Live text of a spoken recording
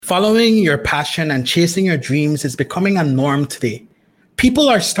Following your passion and chasing your dreams is becoming a norm today. People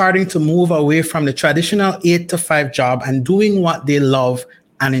are starting to move away from the traditional 8 to 5 job and doing what they love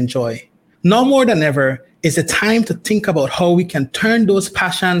and enjoy. Now more than ever, is it time to think about how we can turn those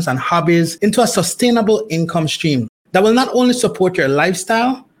passions and hobbies into a sustainable income stream that will not only support your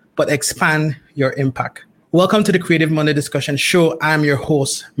lifestyle, but expand your impact. Welcome to the Creative Monday Discussion Show. I'm your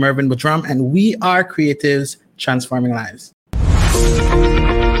host, Mervyn Boudram, and we are creatives transforming lives.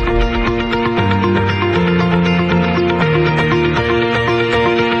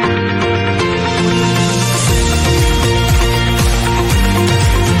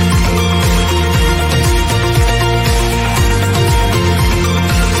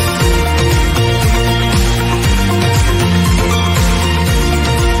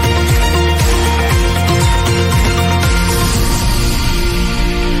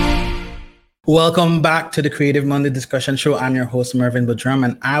 Welcome back to the Creative Monday Discussion Show. I'm your host, Mervyn Boudram,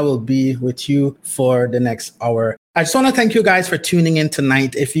 and I will be with you for the next hour. I just want to thank you guys for tuning in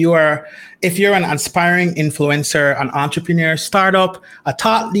tonight. If you're an aspiring influencer, an entrepreneur, startup, a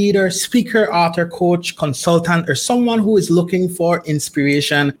thought leader, speaker, author, coach, consultant, or someone who is looking for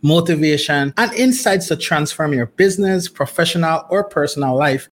inspiration, motivation, and insights to transform your business, professional, or personal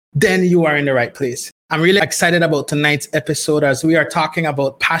life, then you are in the right place. I'm really excited about tonight's episode as we are talking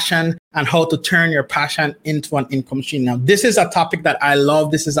about passion and how to turn your passion into an income stream. Now, this is a topic that I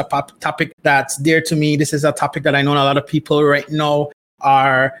love. This is a topic that's dear to me. This is a topic that I know a lot of people right now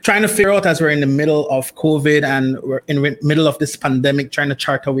are trying to figure out as we're in the middle of COVID and we're in the middle of this pandemic, trying to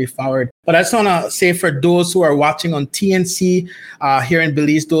chart a way forward. But I just want to say for those who are watching on TNC here in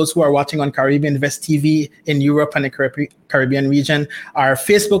Belize, those who are watching on Caribbean Invest TV in Europe and the Caribbean region, our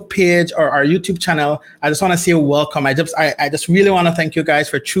Facebook page or our YouTube channel, I just want to say welcome. I just really want to thank you guys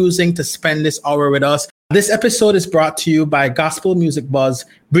for choosing to spend this hour with us. This episode is brought to you by Gospel Music Buzz,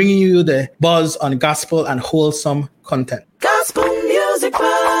 bringing you the buzz on gospel and wholesome content. Gospel Music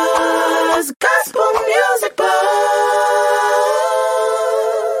Buzz, Gospel Music Buzz.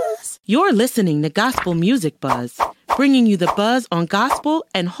 You're listening to Gospel Music Buzz, bringing you the buzz on gospel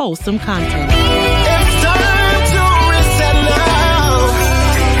and wholesome content. It's time to reset now.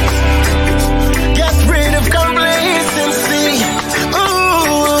 Get rid of complacency.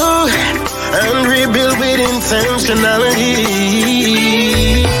 Ooh, and rebuild with intentionality.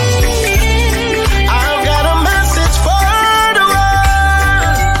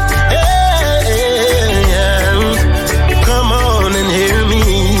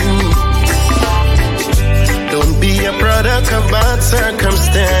 About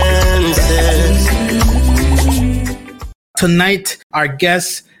circumstances. Tonight, our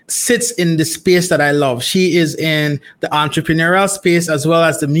guest sits in the space that I love. She is in the entrepreneurial space as well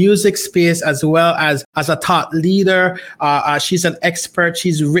as the music space, as well as a thought leader. She's an expert.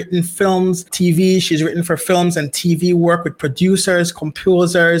 She's written films, TV. She's written for films and TV work with producers,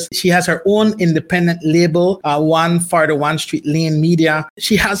 composers. She has her own independent label, One for the One Street Lane Media.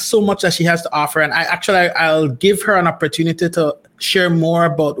 She has so much that she has to offer. And I'll give her an opportunity to share more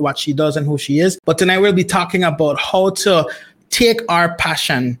about what she does and who she is. But tonight we'll be talking about how to take our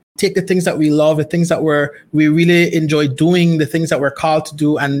passion, take the things that we love, the things that we really enjoy doing, the things that we're called to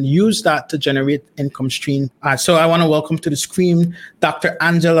do, and use that to generate income stream. So I want to welcome to the screen Dr.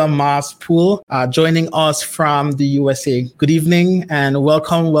 Angela Moss Poole, joining us from the USA. Good evening and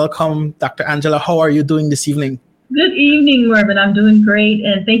welcome, Dr. Angela. How are you doing this evening? Good evening, Mervyn. I'm doing great,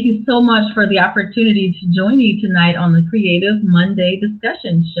 and thank you so much for the opportunity to join you tonight on the Creative Monday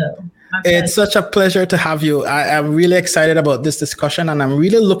Discussion Show. It's such a pleasure to have you. I'm really excited about this discussion, and I'm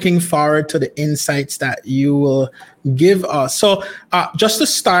really looking forward to the insights that you will give us. So just to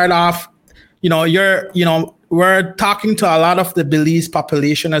start off, we're talking to a lot of the Belize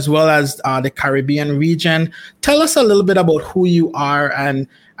population as well as the Caribbean region. Tell us a little bit about who you are and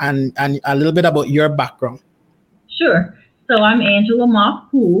a little bit about your background. Sure. So I'm Angela Moss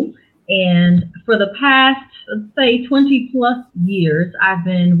Poole, and for the past, let's say 20 plus years, I've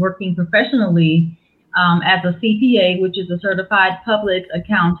been working professionally as a CPA, which is a certified public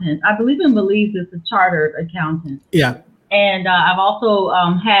accountant. I believe in Belize it's a chartered accountant. Yeah. And I've also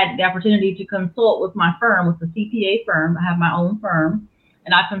had the opportunity to consult with my firm, with the CPA firm. I have my own firm,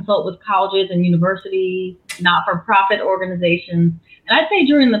 and I consult with colleges and universities, not-for-profit organizations. And I'd say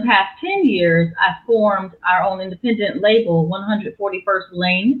during the past 10 years, I formed our own independent label, 141st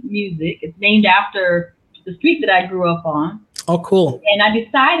Lane Music. It's named after the street that I grew up on. Oh, cool. And I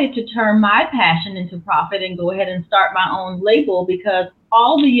decided to turn my passion into profit and go ahead and start my own label, because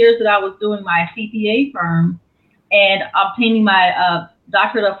all the years that I was doing my CPA firm and obtaining my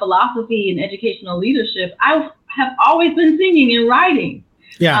doctorate of philosophy and educational leadership, I have always been singing and writing.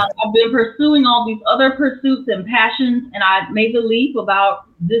 Yeah. I've been pursuing all these other pursuits and passions, and I made the leap about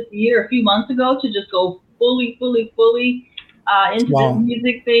this year, a few months ago, to just go fully into this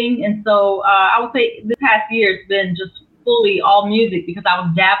music thing. And so I would say the past year it's been just fully all music, because I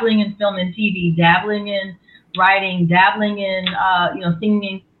was dabbling in film and TV, dabbling in writing, dabbling in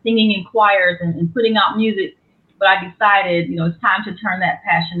singing in choirs and putting out music. But I decided, it's time to turn that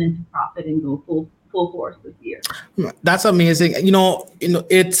passion into profit and go full force this year. That's amazing.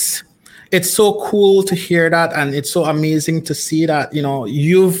 It's so cool to hear that, and it's so amazing to see that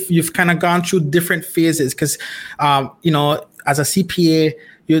you've kind of gone through different phases, because as a CPA,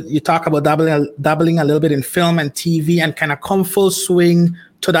 you talk about dabbling a little bit in film and TV, and kind of come full swing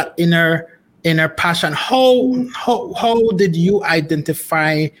to that inner passion. How did you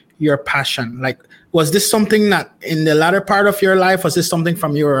identify your passion? Like, was this something that in the latter part of your life? Was this something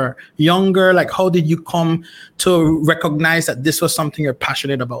from you were younger? Like, how did you come to recognize that this was something you're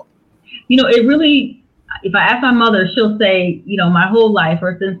passionate about? It really, if I ask my mother, she'll say, my whole life,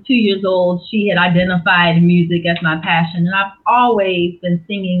 or since 2 years old, she had identified music as my passion. And I've always been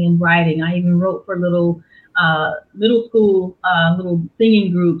singing and writing. I even wrote for little school, little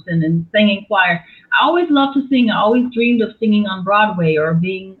singing groups and singing choir. I always loved to sing. I always dreamed of singing on Broadway or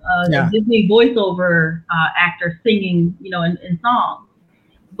being a Disney voiceover actor singing, in songs.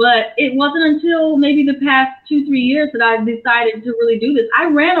 But it wasn't until maybe the past 2-3 years that I decided to really do this. I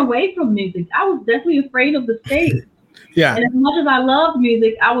ran away from music. I was definitely afraid of the stage. Yeah. And as much as I loved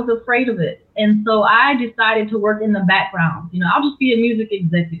music, I was afraid of it. And so I decided to work in the background. I'll just be a music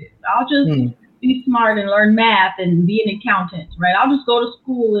executive. I'll just be smart and learn math and be an accountant, right? I'll just go to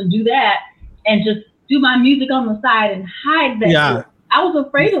school and do that and just do my music on the side and hide that. Yeah. I was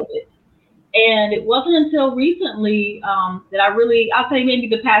afraid of it. And it wasn't until recently that I'll say maybe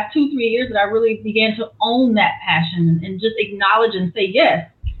the past 2-3 years, that I really began to own that passion and just acknowledge and say, yes,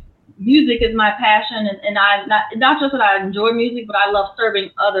 music is my passion. And I not just that I enjoy music, but I love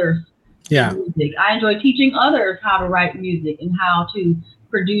serving others. Yeah. Music. I enjoy teaching others how to write music and how to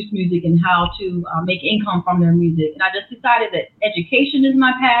produce music and how to make income from their music. And I just decided that education is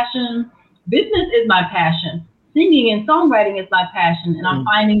my passion, business is my passion, singing and songwriting is my passion, and I'm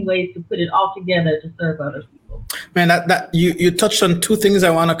finding ways to put it all together to serve other people. Man, that you touched on two things I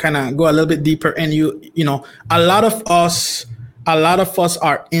want to kind of go a little bit deeper. And a lot of us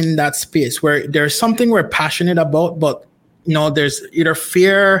are in that space where there's something we're passionate about, but there's either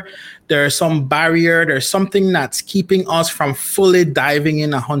fear, there's some barrier, there's something that's keeping us from fully diving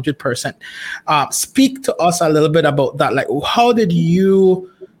in 100%. Speak to us a little bit about that. Like, how did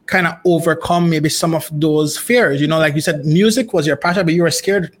you kind of overcome maybe some of those fears? Like you said, music was your passion, but you were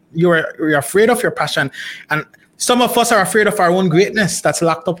scared, you're afraid of your passion. And some of us are afraid of our own greatness that's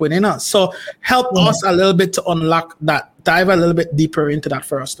locked up within us. So help us a little bit to unlock that, dive a little bit deeper into that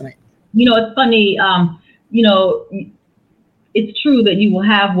for us tonight. It's funny, it's true that you will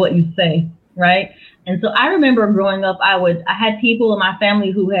have what you say, right? And so I remember growing up, I had people in my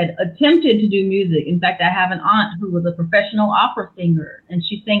family who had attempted to do music. In fact, I have an aunt who was a professional opera singer, and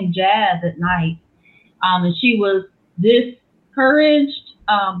she sang jazz at night. And she was discouraged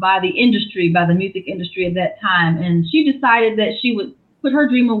by the music industry at that time. And she decided that she would put her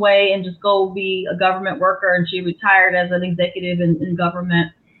dream away and just go be a government worker. And she retired as an executive in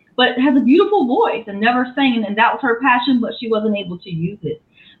government, but has a beautiful voice and never sang. And that was her passion, but she wasn't able to use it.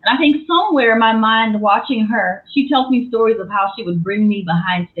 And I think somewhere in my mind, watching her, she tells me stories of how she would bring me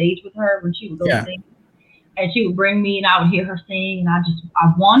behind stage with her when she would go sing. And she would bring me and I would hear her sing. And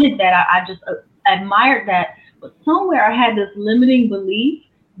I wanted that. I just admired that. But somewhere I had this limiting belief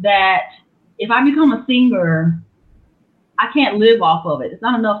that if I become a singer, I can't live off of it. It's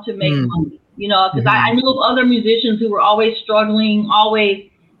not enough to make money, because I knew of other musicians who were always struggling, always,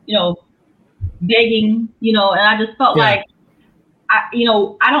 begging, and I just felt like, I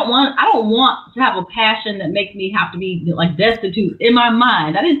don't want to have a passion that makes me have to be like destitute in my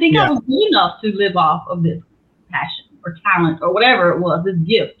mind. I didn't think I was good enough to live off of this passion or talent or whatever it was, this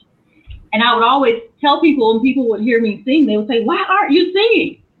gift. And I would always tell people, and people would hear me sing, they would say, why aren't you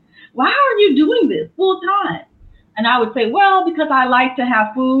singing? Why aren't you doing this full time? And I would say, well, because I like to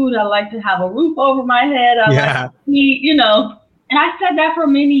have food. I like to have a roof over my head. I like to eat, and I said that for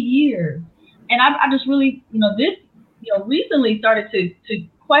many years. And I just really, recently started to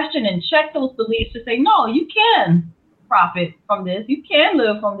question and check those beliefs to say, no, you can profit from this. You can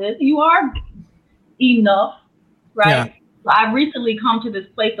live from this. You are enough, right? Yeah. So I've recently come to this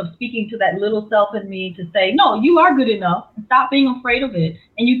place of speaking to that little self in me to say, no, you are good enough. Stop being afraid of it.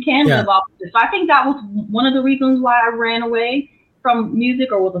 And you can live off of it. So I think that was one of the reasons why I ran away from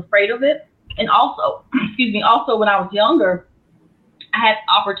music or was afraid of it. And also, also when I was younger, I had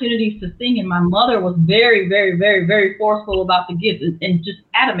opportunities to sing, and my mother was very, very, very, very forceful about the gift and just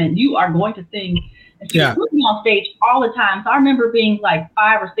adamant, you are going to sing. And she was putting me on stage all the time. So I remember being like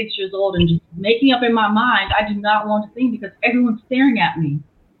 5 or 6 years old and just making up in my mind, I do not want to sing because everyone's staring at me.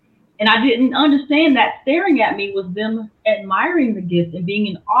 And I didn't understand that staring at me was them admiring the gift and being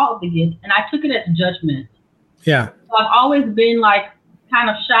in awe of the gift. And I took it as judgment. Yeah. So I've always been like kind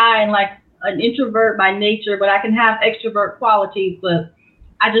of shy and like an introvert by nature, but I can have extrovert qualities. But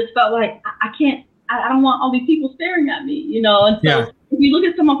I just felt like I don't want all these people staring at me, you know? And so if you look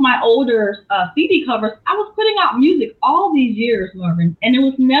at some of my older CD covers, I was putting out music all these years, Marvin, and it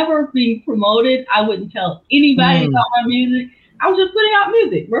was never being promoted. I wouldn't tell anybody about my music. I was just putting out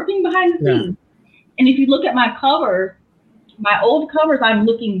music, working behind the scenes. And if you look at my covers, my old covers, I'm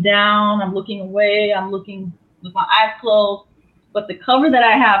looking down, I'm looking away, I'm looking with my eyes closed. But the cover that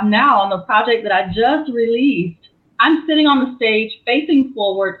I have now on the project that I just released, I'm sitting on the stage, facing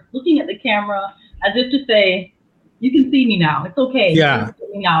forward, looking at the camera as if to say, you can see me now. It's okay. Yeah. You can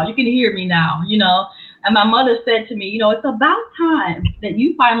see me now. You can hear me now, you know. And my mother said to me, you know, it's about time that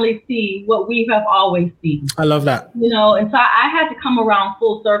you finally see what we have always seen. I love that. You know, and so I had to come around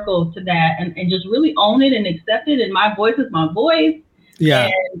full circle to that and just really own it and accept it. And my voice is my voice. Yeah.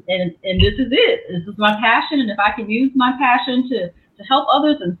 And this is it. This is my passion. And if I can use my passion to help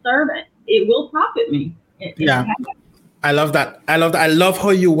others and serve it, it will profit me. I love that. I love how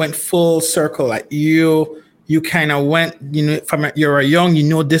you went full circle. Like you kind of went, you know, from you were young, you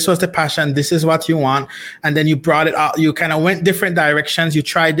know, this was the passion, this is what you want. And then you brought it out. You kind of went different directions. You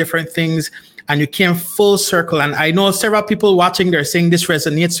tried different things and you came full circle. And I know several people watching, they're saying this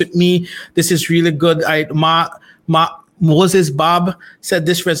resonates with me. This is really good. Moses Bob said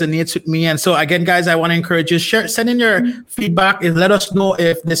this resonates with me. And so again, guys, I want to encourage you, send in your feedback and let us know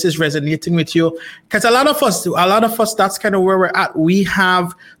if this is resonating with you. Because a lot of us, that's kind of where we're at. We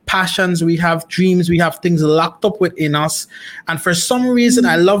have passions, we have dreams, we have things locked up within us. And for some reason,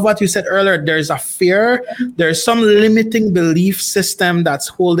 I love what you said earlier, there's a fear, there's some limiting belief system that's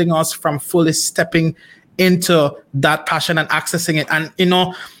holding us from fully stepping into that passion and accessing it. And, you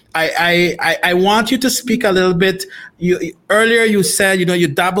know, I want you to speak a little bit. Earlier you said, you know, you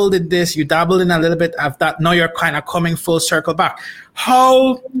dabbled in this, you dabbled in a little bit of that. Now you're kind of coming full circle back.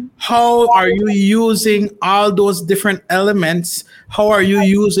 How are you using all those different elements? How are you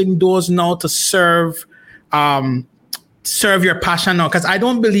using those now to serve your passion now? Because I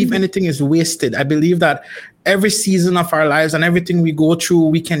don't believe anything is wasted. I believe that every season of our lives and everything we go through,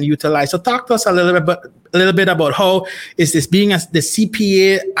 we can utilize. So talk to us a little bit about how is this being the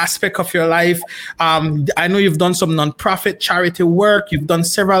CPA aspect of your life. I know you've done some nonprofit charity work. You've done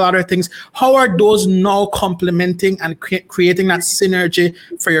several other things. How are those now complementing and creating that synergy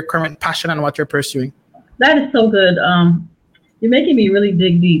for your current passion and what you're pursuing? That is so good. You're making me really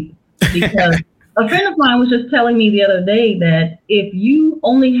dig deep because a friend of mine was just telling me the other day that if you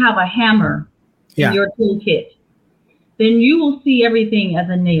only have a hammer in your toolkit, then you will see everything as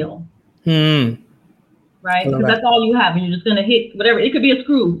a nail. Right? Because that's all you have. And you're just going to hit whatever. It could be a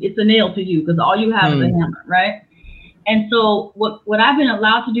screw. It's a nail to you because all you have is a hammer, right? And so what I've been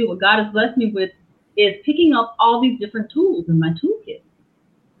allowed to do, what God has blessed me with, is picking up all these different tools in my toolkit,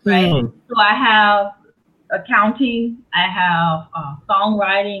 right? So I have accounting, I have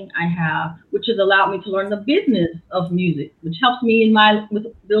songwriting, which has allowed me to learn the business of music, which helps me with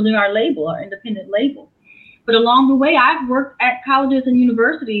building our label, our independent label. But along the way, I've worked at colleges and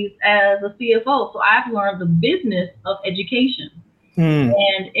universities as a CFO, so I've learned the business of education.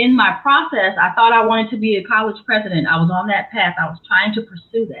 And in my process, I thought I wanted to be a college president. I was on that path. I was trying to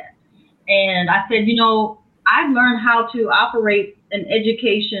pursue that. And I said, you know, I've learned how to operate an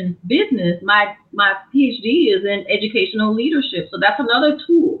education business. My PhD is in educational leadership. So that's another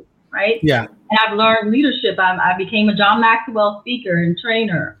tool, right? Yeah. And I've learned leadership. I became a John Maxwell speaker and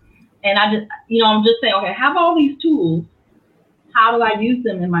trainer. And I just, you know, I'm just saying, okay, I have all these tools. How do I use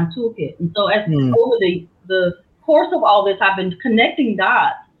them in my toolkit? And so as over the course of all this, I've been connecting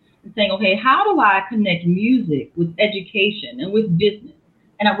dots and saying, okay, how do I connect music with education and with business?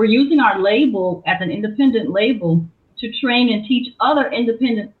 And we're using our label as an independent label to train and teach other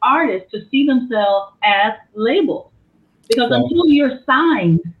independent artists to see themselves as labels. Because until you're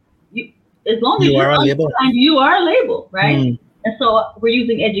signed, as long as you're unsigned, you are a label, right? And so we're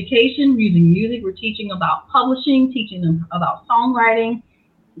using education, we're using music, we're teaching about publishing, teaching them about songwriting,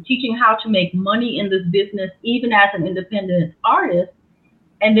 teaching how to make money in this business, even as an independent artist.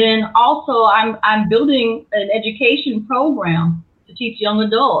 And then also I'm building an education program to teach young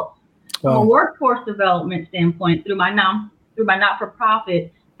adults from a workforce development standpoint through my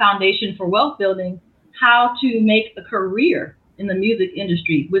not-for-profit Foundation for Wealth Building, how to make a career in the music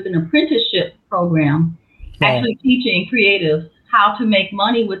industry with an apprenticeship program, actually teaching creatives how to make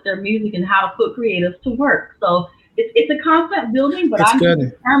money with their music and how to put creatives to work. So it's a constant building, but I'm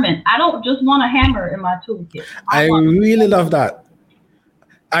determined. I don't just want a hammer in my toolkit. I really love that.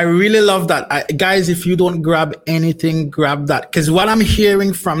 I really love that. Guys, if you don't grab anything, grab that. Because what I'm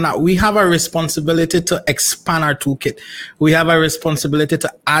hearing from that, we have a responsibility to expand our toolkit. We have a responsibility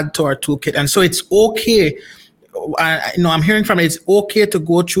to add to our toolkit. And so it's okay. I'm hearing from it, it's okay to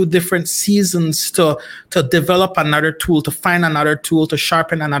go through different seasons to develop another tool, to find another tool, to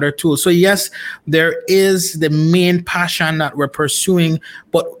sharpen another tool. So yes, there is the main passion that we're pursuing,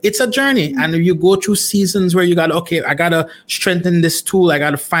 but it's a journey. And you go through seasons where you got, I got to strengthen this tool. I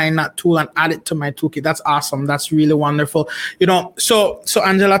got to find that tool and add it to my toolkit. That's awesome. That's really wonderful. So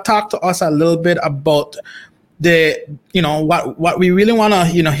Angela, talk to us a little bit about what we really want to,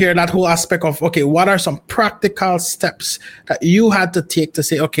 hear that whole aspect of, what are some practical steps that you had to take to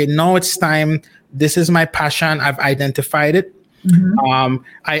say, now it's time. This is my passion. I've identified it. Mm-hmm.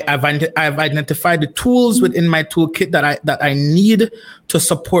 I've identified the tools within my toolkit that I need to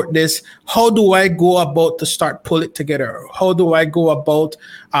support this. How do I go about to start pull it together? How do I go about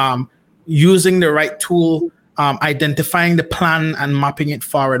using the right tool? Identifying the plan and mapping it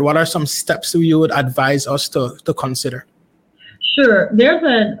forward. What are some steps you would advise us to consider? Sure. There's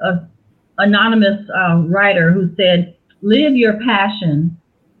an anonymous writer who said, live your passion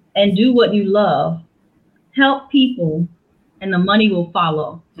and do what you love. Help people and the money will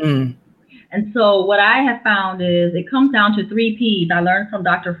follow. Mm. And so what I have found is it comes down to 3 P's. I learned from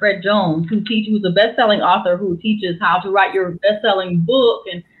Dr. Fred Jones, who's a best-selling author who teaches how to write your best-selling book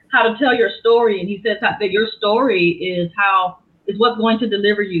and how to tell your story. And he says that your story is what's going to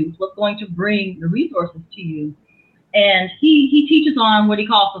deliver you, what's going to bring the resources to you. And he teaches on what he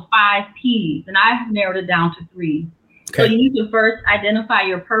calls the 5 P's, and I've narrowed it down to 3. Okay. So you need to first identify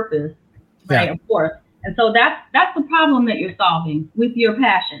your purpose, right? Yeah. Of course. And so that's the problem that you're solving with your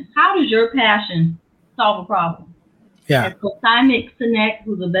passion. How does your passion solve a problem? Yeah. And so Simon Sinek,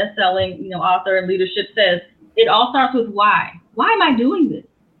 who's a best-selling author and leadership, says it all starts with why. Why am I doing this?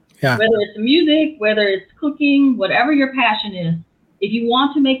 Yeah. Whether it's music, whether it's cooking, whatever your passion is, if you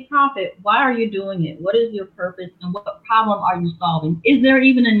want to make profit, why are you doing it? What is your purpose and what problem are you solving? Is there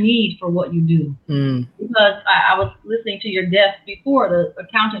even a need for what you do? Mm. Because I was listening to your guest before, the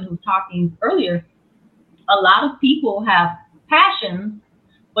accountant who was talking earlier. A lot of people have passions,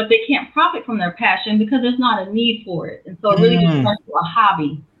 but they can't profit from their passion because there's not a need for it. And so it really just turns to a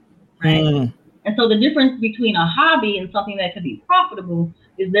hobby, right? Mm. And so the difference between a hobby and something that can be profitable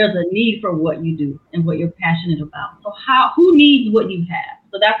is there's a need for what you do and what you're passionate about. So who needs what you have?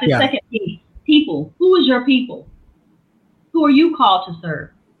 So that's the second piece. People. Who is your people? Who are you called to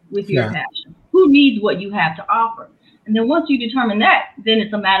serve with your passion? Who needs what you have to offer? And then once you determine that, then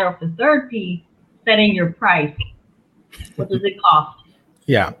it's a matter of the third P, setting your price. What does it cost?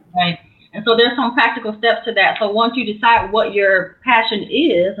 Yeah. Right. And so there's some practical steps to that. So once you decide what your passion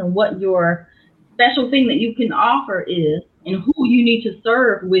is and what your special thing that you can offer is, and who you need to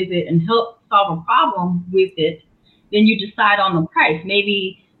serve with it and help solve a problem with it, then you decide on the price.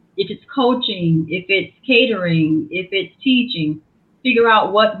 Maybe if it's coaching, if it's catering, if it's teaching, figure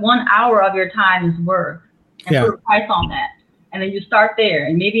out what 1 hour of your time is worth and put a price on that. And then you start there.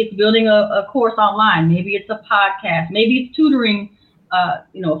 And maybe it's building a course online. Maybe it's a podcast. Maybe it's tutoring,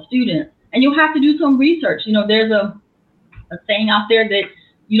 students. And you'll have to do some research. There's a saying out there that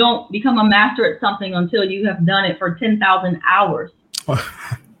you don't become a master at something until you have done it for 10,000 hours.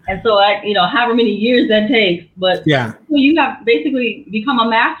 And so, however many years that takes, but so you have basically become a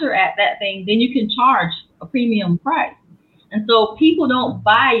master at that thing, then you can charge a premium price. And so people don't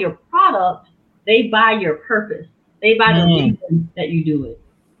buy your product, they buy your purpose. They buy the reason that you do it.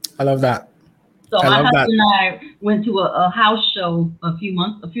 I love that. So my husband and I went to a house show a few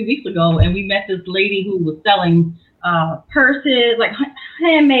weeks ago, and we met this lady who was selling purses, like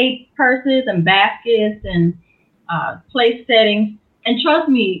handmade purses and baskets and place settings. And trust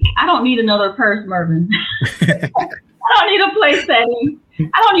me, I don't need another purse, Mervin. I don't need a place setting.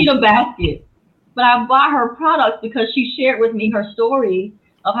 I don't need a basket. But I bought her products because she shared with me her story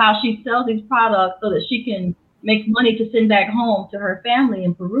of how she sells these products so that she can make money to send back home to her family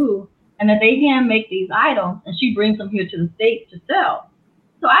in Peru, and that they hand make these items, and she brings them here to the States to sell.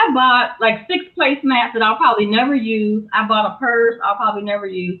 So I bought like 6 placemats that I'll probably never use. I bought a purse I'll probably never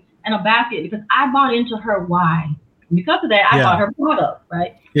use, and a basket because I bought into her why. And because of that, I bought her product,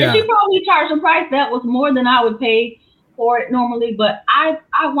 right? Yeah. And she probably charged a price that was more than I would pay for it normally, but I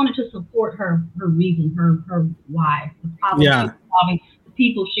wanted to support her reason, her why, the problem she was solving, the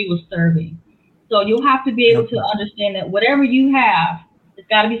people she was serving. So you'll have to be able to understand that whatever you have, it's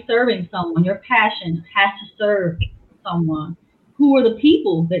got to be serving someone. Your passion has to serve someone. Who are the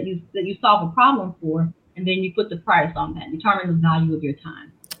people that you solve a problem for? And then you put the price on that, determine the value of your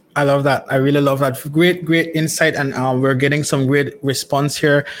time. I love that. I really love that. Great insight. And we're getting some great response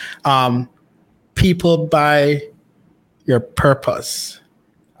here. People buy your purpose.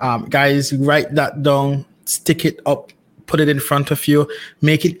 Guys, write that down, stick it up, put it in front of you,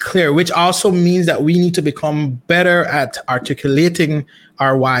 make it clear, which also means that we need to become better at articulating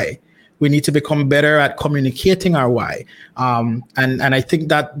our why. We need to become better at communicating our why. And I think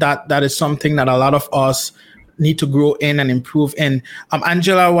that is something that a lot of us need to grow in and improve in.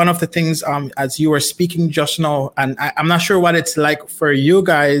 Angela, one of the things, as you were speaking just now, and I'm not sure what it's like for you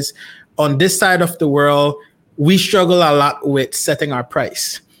guys on this side of the world, we struggle a lot with setting our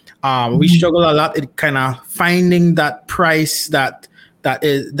price. We struggle a lot in kind of finding that price that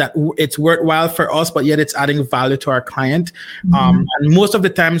it's worthwhile for us, but yet it's adding value to our client. And most of the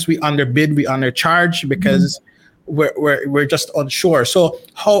times we underbid, we undercharge because we're just unsure. So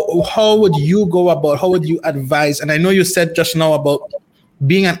how would you go about, how would you advise? And I know you said just now about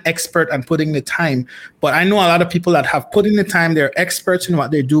being an expert and putting the time, but I know a lot of people that have put in the time, they're experts in what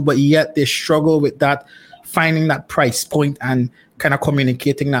they do, but yet they struggle with that, finding that price point and kind of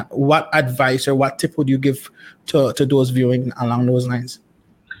communicating that. What advice or what tip would you give to those viewing along those lines?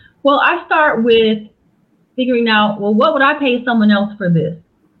 Well, I start with figuring out, well, what would I pay someone else for this?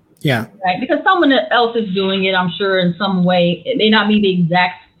 Yeah. Right. Because someone else is doing it, I'm sure, in some way. It may not be the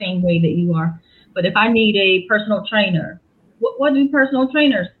exact same way that you are. But if I need a personal trainer, what do personal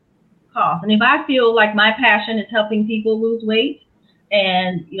trainers cost? And if I feel like my passion is helping people lose weight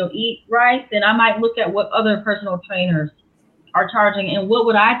and, eat right, then I might look at what other personal trainers are charging and what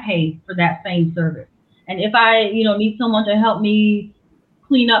would I pay for that same service. And if I, need someone to help me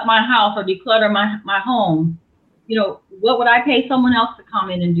clean up my house or declutter my home, what would I pay someone else to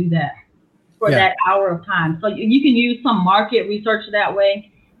come in and do that for that hour of time? So you can use some market research that way.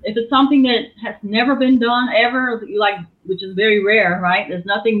 If it's something that has never been done ever, which is very rare, right? There's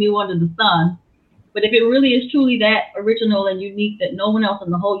nothing new under the sun. But if it really is truly that original and unique that no one else in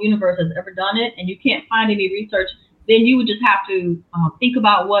the whole universe has ever done it, and you can't find any research, then you would just have to think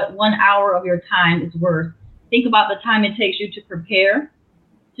about what 1 hour of your time is worth. Think about the time it takes you to prepare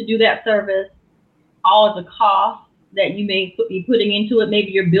to do that service, all of the costs that you may be putting into it.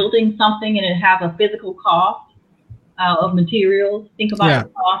 Maybe you're building something and it has a physical cost of materials. Think about the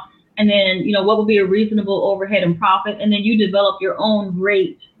cost. And then, what would be a reasonable overhead and profit? And then you develop your own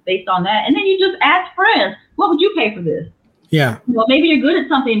rate based on that. And then you just ask friends, what would you pay for this? Yeah. Maybe you're good at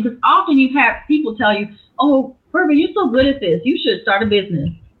something, because often you've had people tell you, oh, Herbert, you're so good at this. You should start a business.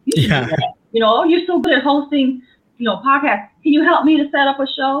 You should do that. Oh, you're so good at hosting, podcasts. Can you help me to set up a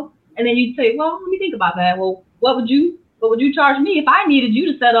show? And then you'd say, well, let me think about that. Well, what would you charge me if I needed you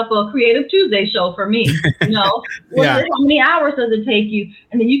to set up a Creative Tuesday show for me? How many hours does it take you?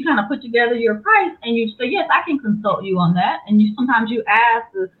 And then you kind of put together your price and you say, yes, I can consult you on that. And sometimes you ask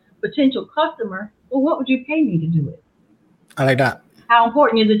the potential customer, well, what would you pay me to do it? I like that. How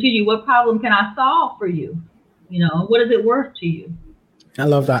important is it to you? What problem can I solve for you? What is it worth to you? I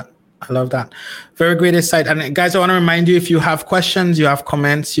love that. Very great insight. And guys, I want to remind you, if you have questions, you have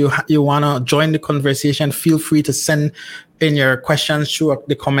comments, you want to join the conversation, feel free to send in your questions through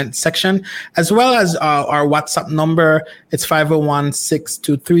the comment section, as well as our WhatsApp number. It's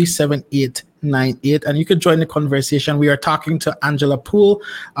 501-623-7898. And you can join the conversation. We are talking to Angela Poole,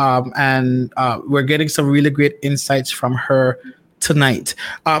 and we're getting some really great insights from her tonight.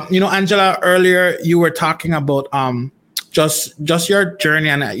 Angela, earlier you were talking about just your journey,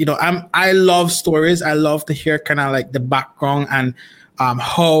 and I love stories. I love to hear kind of like the background and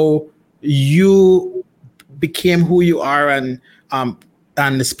how you became who you are and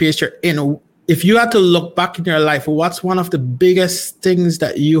the space you're in. If you had to look back in your life, what's one of the biggest things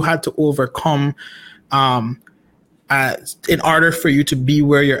that you had to overcome in order for you to be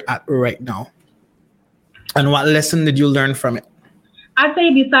where you're at right now? And what lesson did you learn from it? I'd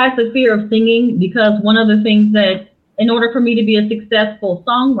say besides the fear of singing, because one of the things that, in order for me to be a successful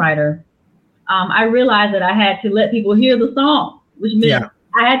songwriter, I realized that I had to let people hear the song, which meant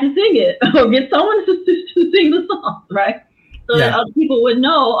I had to sing it or get someone to sing the song, right? So that other people would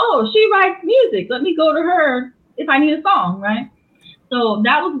know, oh, she writes music. Let me go to her if I need a song, right? So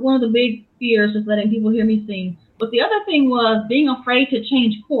that was one of the big fears, just letting people hear me sing. But the other thing was being afraid to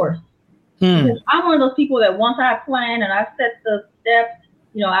change course. Because I'm one of those people that once I plan and I set the steps,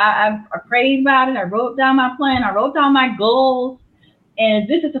 I prayed about it. I wrote down my plan. I wrote down my goals. And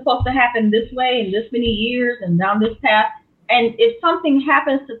this is supposed to happen this way in this many years and down this path. And if something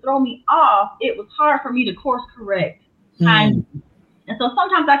happens to throw me off, it was hard for me to course correct timing. And so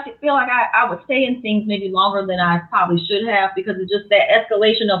sometimes I feel like I would stay in things maybe longer than I probably should have, because it's just that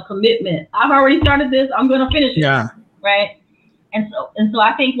escalation of commitment. I've already started this. I'm going to finish it. Yeah. Right. And so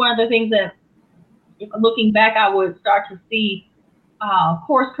I think one of the things that, if looking back, I would start to see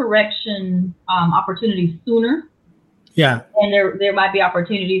course correction opportunities sooner. Yeah. And there might be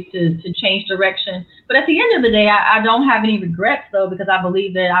opportunities to change direction. But at the end of the day, I don't have any regrets, though, because I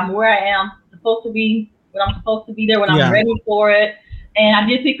believe that I'm where I am supposed to be, when I'm supposed to be there, when I'm ready for it. And I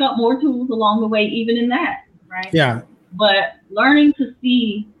did pick up more tools along the way, even in that. Right. Yeah. But learning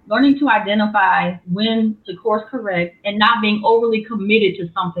to identify when to course correct, and not being overly committed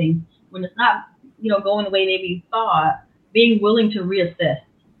to something when it's not, going the way maybe you thought, being willing to reassess.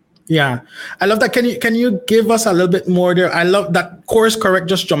 Yeah, I love that. Can you give us a little bit more there? I love that course correct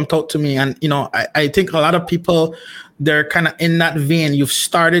just jumped out to me. And, I think a lot of people, they're kind of in that vein. You've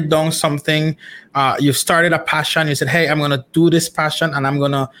started doing something, you've started a passion. You said, hey, I'm going to do this passion and I'm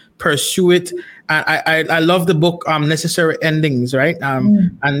going to pursue it. And I love the book, Necessary Endings, right?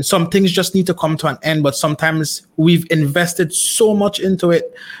 And some things just need to come to an end, but sometimes we've invested so much into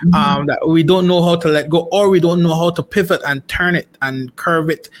it that we don't know how to let go, or we don't know how to pivot and turn it and curve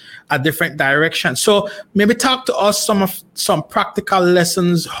it a different direction. So maybe talk to us some practical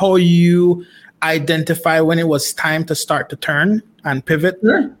lessons, how you identify when it was time to start to turn and pivot,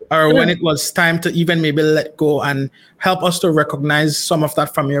 or when it was time to even maybe let go, and help us to recognize some of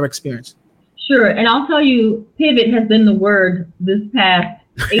that from your experience. Sure. And I'll tell you, pivot has been the word this past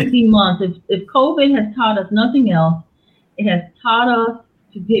 18 months. If COVID has taught us nothing else, it has taught us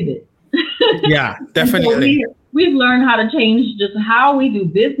to pivot. Yeah, definitely. So we've learned how to change just how we do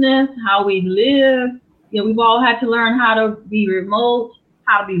business, how we live. We've all had to learn how to be remote,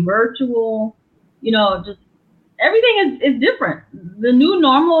 how to be virtual. Just everything is different. The new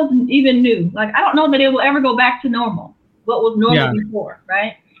normal isn't even new. Like, I don't know that it will ever go back to normal, what was normal before,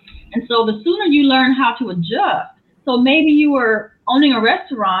 right? And so the sooner you learn how to adjust. So maybe you were owning a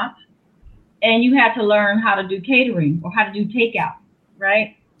restaurant and you had to learn how to do catering or how to do takeout,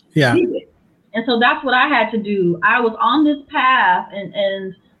 right? Yeah. And so that's what I had to do. I was on this path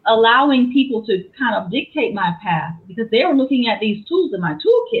and allowing people to kind of dictate my path, because they were looking at these tools in my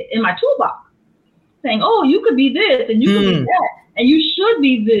toolkit, in my toolbox, saying, oh, you could be this and you could be that, and you should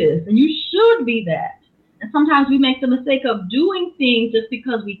be this and you should be that. And sometimes we make the mistake of doing things just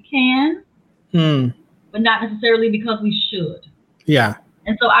because we can, but not necessarily because we should. Yeah.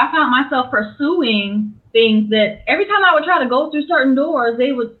 And so I found myself pursuing things that every time I would try to go through certain doors,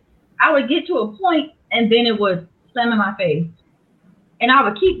 I would get to a point and then it would slam in my face. And I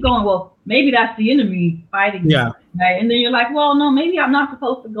would keep going, well, maybe that's the enemy fighting me. Right? And then you're like, well, no, maybe I'm not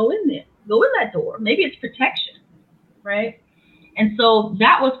supposed to go in that door. Maybe it's protection. Right. And so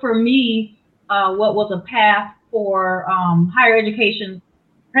that was for me, what was a path for higher education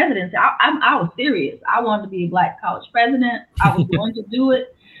presidency. I was serious. I wanted to be a Black college president. I was going to do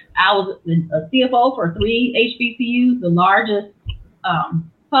it. I was a CFO for 3 HBCUs, the largest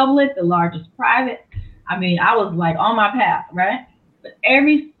public, the largest private. I mean, I was like on my path, right? But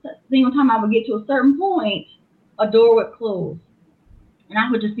every single time I would get to a certain point, a door would close. And I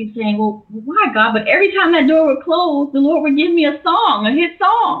would just be saying, well, why, God? But every time that door would close, the Lord would give me a song, a hit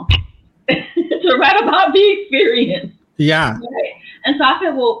song to write about the experience. Yeah. Right? And so I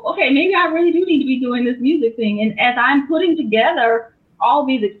said, well, okay, maybe I really do need to be doing this music thing. And as I'm putting together all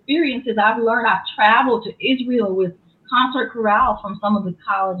these experiences, I've learned. I've traveled to Israel with concert chorales from some of the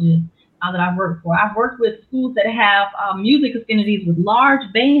colleges that I've worked for. I've worked with schools that have music affinities with large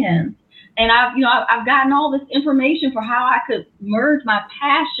bands. And I've gotten all this information for how I could merge my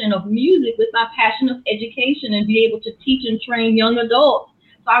passion of music with my passion of education and be able to teach and train young adults.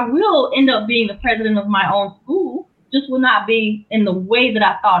 So I will end up being the president of my own school, just will not be in the way that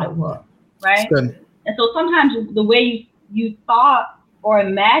I thought it was, right? And so sometimes the way you thought or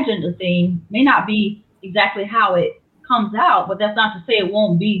imagined a thing may not be exactly how it comes out, but that's not to say it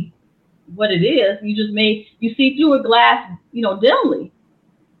won't be what it is. You see through a glass, dimly,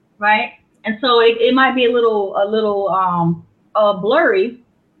 right? And so it might be a little blurry,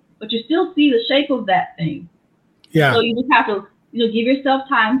 but you still see the shape of that thing. Yeah. So you just have to, give yourself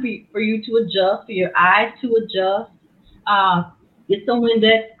time for you to adjust, for your eyes to adjust. Get some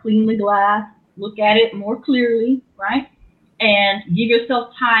Windex, clean the glass, look at it more clearly, right? And give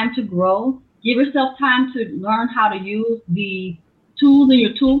yourself time to grow. Give yourself time to learn how to use the tools in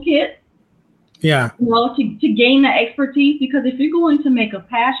your toolkit. Yeah. To gain that expertise, because if you're going to make a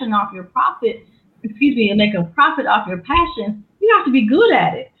passion off your profit, and make a profit off your passion, you have to be good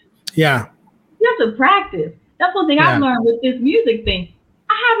at it. Yeah. You have to practice. That's one thing Yeah. I've learned with this music thing.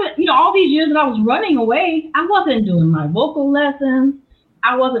 I haven't, all these years that I was running away, I wasn't doing my vocal lessons.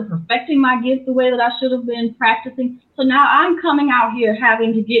 I wasn't perfecting my gift the way that I should have been practicing. So now I'm coming out here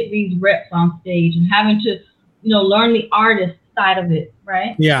having to get these reps on stage and having to, learn the artist side of it,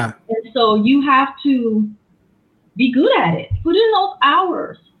 right? Yeah. And so you have to be good at it. Put in those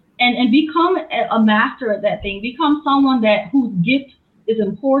hours and become a master at that thing. Become someone whose gift is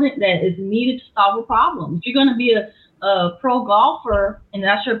important, that is needed to solve a problem. If you're going to be a pro golfer and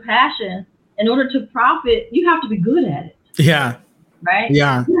that's your passion, in order to profit, you have to be good at it. Yeah. Right?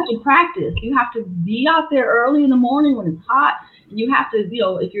 Yeah. You have to practice. You have to be out there early in the morning when it's hot. And you have to,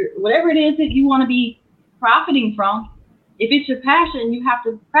 if you're, whatever it is that you want to be profiting from, if it's your passion, you have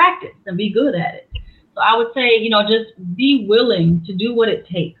to practice and be good at it. So I would say, just be willing to do what it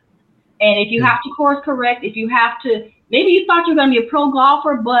takes. And if you have to course correct, if you have to, maybe you thought you were going to be a pro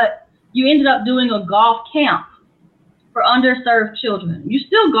golfer, but you ended up doing a golf camp for underserved children. You're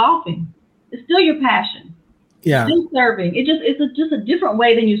still golfing. It's still your passion. Yeah. Still serving. It's just a different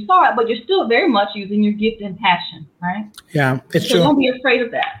way than you saw it, but you're still very much using your gift and passion, right? Yeah, it's so true. Don't be afraid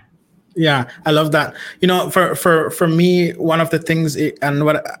of that. Yeah, I love that. For me, one of the things, and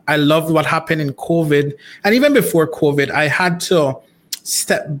what I loved what happened in COVID, and even before COVID, I had to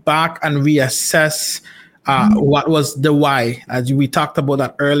step back and reassess what was the why, as we talked about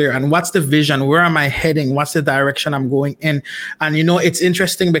that earlier, and what's the vision? Where am I heading? What's the direction I'm going in? And it's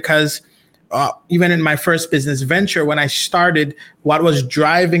interesting because even in my first business venture, when I started, what was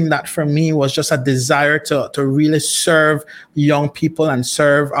driving that for me was just a desire to really serve young people and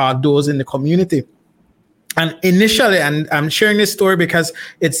serve those in the community. And initially, and I'm sharing this story because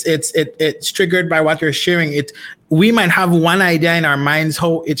it's triggered by what you're sharing. We might have one idea in our minds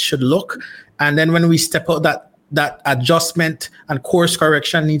how it should look, and then when we step out, that adjustment and course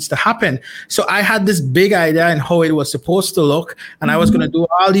correction needs to happen. So I had this big idea in how it was supposed to look, and I was going to do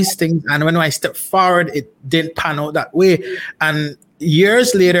all these things. And when I stepped forward, it didn't pan out that way. And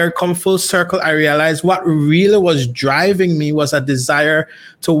years later, come full circle, I realized what really was driving me was a desire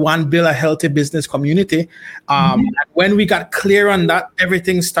to build a healthy business community. And when we got clear on that,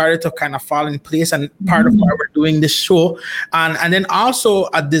 everything started to kind of fall in place, and part of why we're doing this show. And then also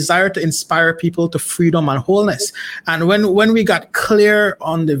a desire to inspire people to freedom and wholeness. And when we got clear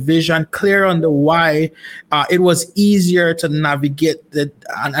on the vision, clear on the why, it was easier to navigate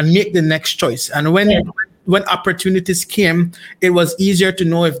and make the next choice. And when opportunities came, it was easier to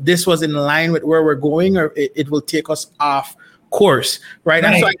know if this was in line with where we're going, or it will take us off course, right?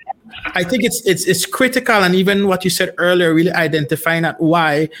 And so I think it's critical, and even what you said earlier, really identifying that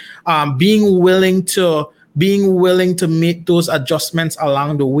why, being willing to make those adjustments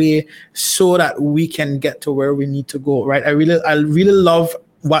along the way so that we can get to where we need to go, right? I really love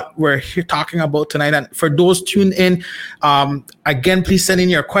what we're here talking about tonight. And for those tuned in, again, please send in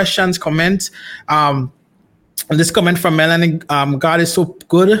your questions, comments. And this comment from Melanie, God is so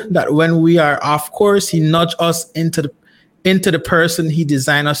good that when we are off course, he nudged us into the person he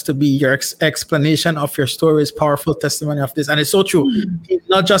designed us to be. Your explanation of your story is powerful testimony of this. And it's so true. He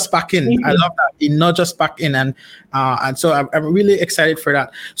nudged us back in. I love that. He nudged us back in. And so I'm really excited for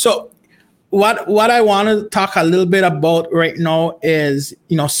that. So what I want to talk a little bit about right now is,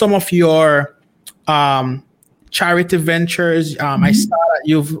 some of your charity ventures. I saw that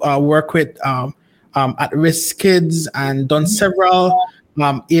you've worked with at-risk kids and done several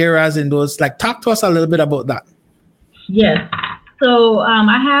areas in those. Talk to us a little bit about that. Yes. So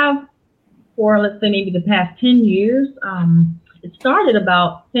I have for, let's say, maybe the past 10 years. It started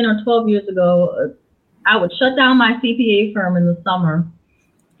about 10 or 12 years ago. I would shut down my CPA firm in the summer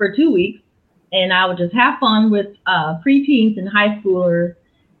for 2 weeks, and I would just have fun with preteens and high schoolers,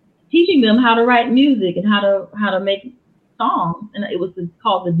 teaching them how to write music and how to make songs. And it was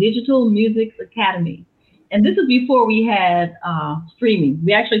called the Digital Music Academy. And this is before we had streaming.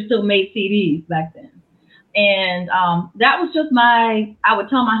 We actually still made CDs back then. And that was just I would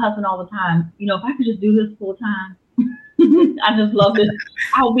tell my husband all the time, if I could just do this full time, I just loved it.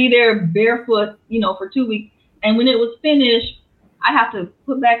 I'll be there barefoot, for 2 weeks. And when it was finished, I have to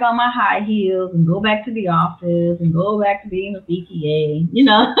put back on my high heels and go back to the office and go back to being a CPA,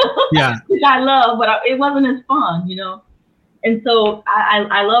 Yeah. which I love, but it wasn't as fun, And so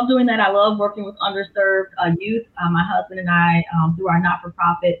I love doing that. I love working with underserved youth. My husband and I, through our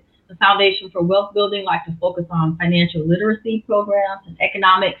not-for-profit, the Foundation for Wealth Building, like to focus on financial literacy programs and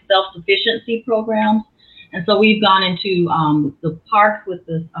economic self-sufficiency programs. And so we've gone into the parks with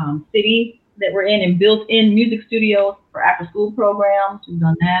the city that we're in and built in music studios for after-school programs. We've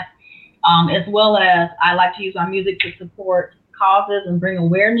done that. As well as I like to use my music to support causes and bring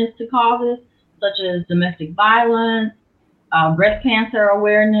awareness to causes. such as domestic violence, breast cancer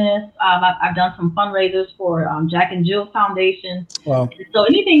awareness. I've done some fundraisers for Jack and Jill Foundation. Wow. So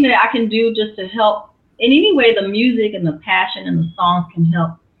anything that I can do just to help in any way, the music and the passion and the songs can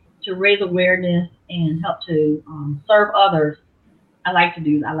help to raise awareness and help to serve others. I like to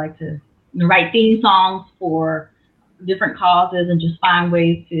do that. I like to write theme songs for different causes and just find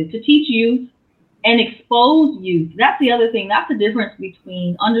ways to teach youth and expose youth. That's the other thing. That's the difference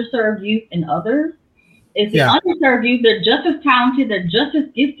between underserved youth and others. Is the underserved youth, they're just as talented, they're just as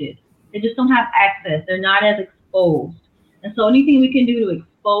gifted. They just don't have access. They're not as exposed. And so anything we can do to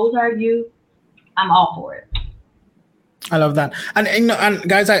expose our youth, I'm all for it. I love that. And you know, and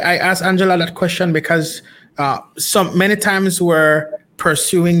guys, I asked Angela that question because many times we're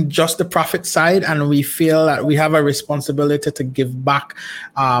pursuing just the profit side, and we feel that we have a responsibility to give back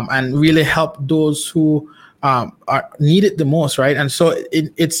and really help those who are needed the most, right? And so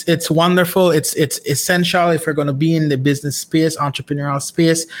it's wonderful. It's essential if you're going to be in the business space, entrepreneurial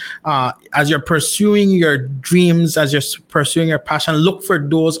space. As you're pursuing your dreams, as you're pursuing your passion, look for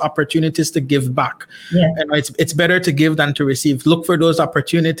those opportunities to give back. Yeah. You know, it's better to give than to receive. Look for those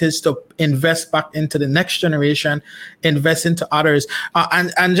opportunities to invest back into the next generation, invest into others.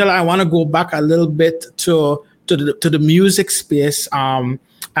 And Angela, I want to go back a little bit to the music space.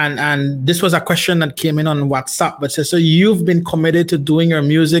 And this was a question that came in on WhatsApp, but says, so you've been committed to doing your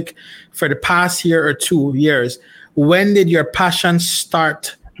music for the past year or 2 years. When did your passion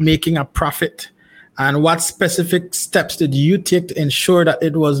start making a profit? And what specific steps did you take to ensure that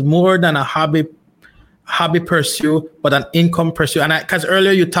it was more than a hobby pursuit, but an income pursuit? And because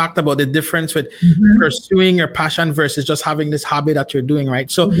earlier you talked about the difference with pursuing your passion versus just having this hobby that you're doing,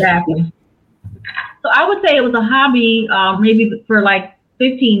 right? So exactly. So I would say it was a hobby maybe for like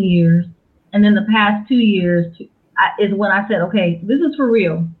 15 years. And then the past 2 years is when I said, okay, this is for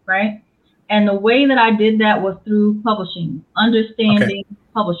real, right? And the way that I did that was through publishing, understanding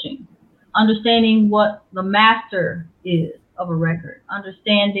publishing, understanding what the master is of a record,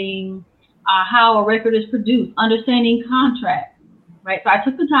 understanding how a record is produced, understanding contracts, right? So I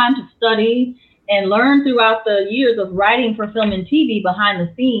took the time to study and learn throughout the years of writing for film and TV behind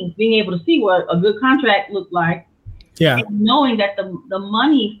the scenes, being able to see what a good contract looked like. Yeah. And knowing that the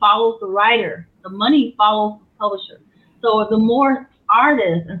money follows the writer, the money follows the publisher. So the more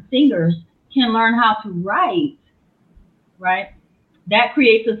artists and singers can learn how to write, right, that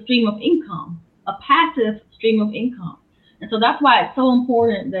creates a stream of income, a passive stream of income. And so that's why it's so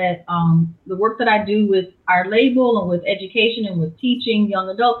important that the work that I do with our label and with education and with teaching young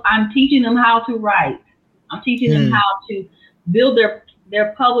adults, I'm teaching them how to write. I'm teaching them how to build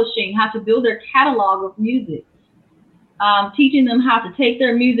their publishing, how to build their catalog of music. Teaching them how to take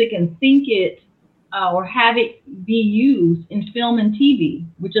their music and sync it or have it be used in film and TV,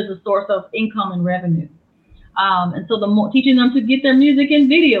 which is a source of income and revenue. And so the more teaching them to get their music in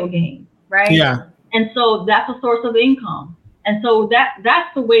video games, right? Yeah. And so that's a source of income. And so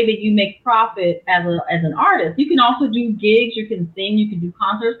that's the way that you make profit as an artist. You can also do gigs, you can sing, you can do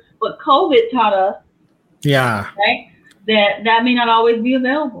concerts, but COVID taught us, right, that may not always be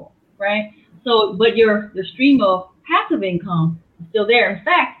available, right? So, but your stream of passive income is still there. In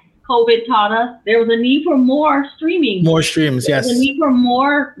fact, COVID taught us there was a need for more streaming. More streams, yes. There was a need for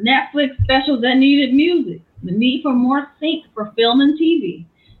more Netflix specials that needed music. The need for more sync for film and TV.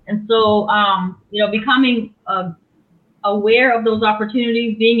 And so, becoming aware of those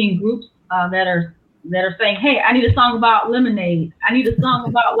opportunities, being in groups that are saying, hey, I need a song about lemonade. I need a song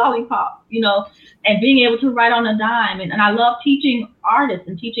about lollipop, and being able to write on a dime. And I love teaching artists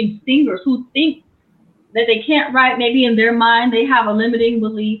and teaching singers who think that they can't write. Maybe in their mind, they have a limiting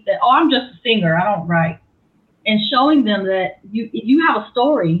belief that, I'm just a singer, I don't write. And showing them that you have a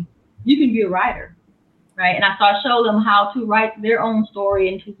story, you can be a writer, right? And so I show them how to write their own story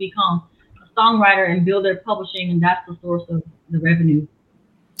and to become a songwriter and build their publishing, and that's the source of the revenue.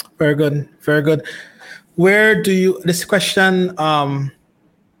 Very good, very good. Where do you, this question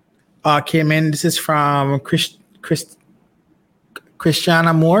came in, this is from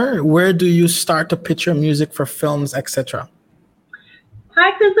Christiana Moore. Where do you start to pitch your music for films, etc.?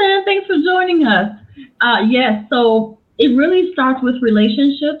 Hi, Christiana. Thanks for joining us. Yes, so it really starts with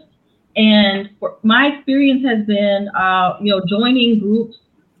relationships. And my experience has been, joining groups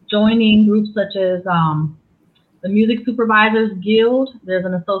such as the Music Supervisors Guild. There's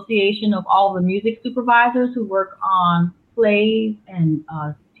an association of all the music supervisors who work on plays and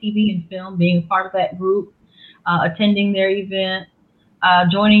TV and film, being a part of that group, attending their events.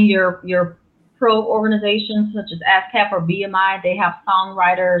 Joining your pro organizations such as ASCAP or BMI, they have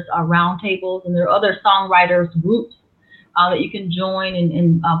songwriters roundtables, and there are other songwriters groups that you can join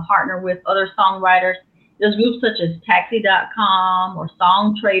and partner with other songwriters. There's groups such as Taxi.com or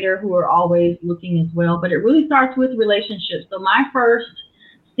Song Trader who are always looking as well. But it really starts with relationships. So my first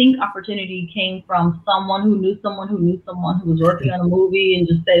sync opportunity came from someone who knew someone who knew someone who was working on a movie and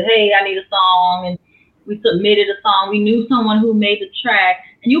just said, hey, I need a song. And we submitted a song. We knew someone who made the track.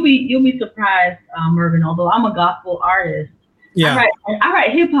 And you'll be surprised, Mervin, although I'm a gospel artist. Yeah. I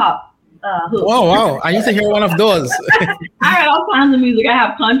write hip hop. Oh, wow. I used to hear one of those. I write all kinds of music. I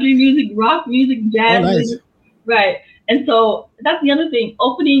have country music, rock music, jazz music. Right. And so that's the other thing,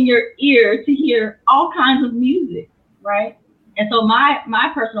 opening your ear to hear all kinds of music. Right. And so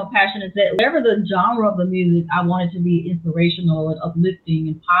my personal passion is that whatever the genre of the music, I want it to be inspirational and uplifting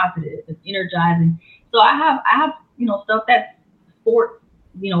and positive and energizing. So I have stuff that's sports,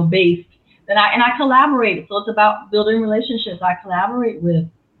 based that I collaborate. So it's about building relationships. I collaborate with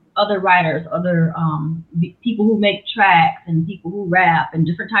other writers, other people who make tracks and people who rap and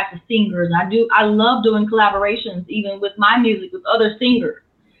different types of singers. I love doing collaborations even with my music with other singers,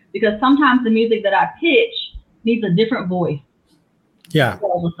 because sometimes the music that I pitch needs a different voice. Yeah.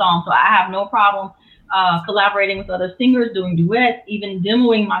 The song. So I have no problem collaborating with other singers, doing duets, even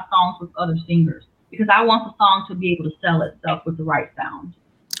demoing my songs with other singers, because I want the song to be able to sell itself with the right sound.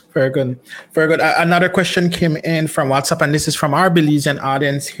 Very good. Very good. Another question came in from WhatsApp, and this is from our Belizean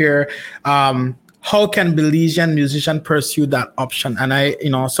audience here. How can Belizean musician pursue that option? And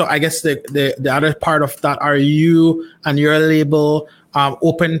so I guess the other part of that, are you and your label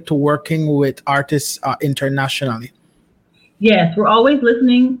open to working with artists internationally? Yes, we're always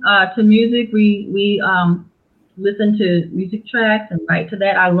listening to music. We listen to music tracks and write to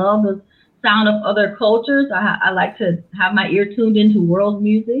that. I love the sound of other cultures. I like to have my ear tuned into world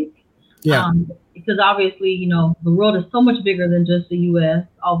music. Yeah. Because obviously, the world is so much bigger than just the U.S.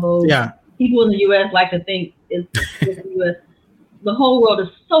 Although people in the U.S. like to think it's just the U.S. The whole world is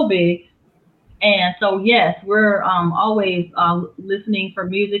so big. And so, yes, we're always listening for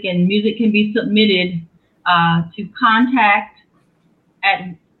music, and music can be submitted to contact at,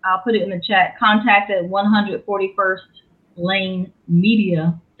 I'll put it in the chat, contact at 141st Lane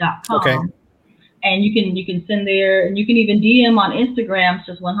Media.com. Okay. And you can send there, and you can even DM on Instagram. It's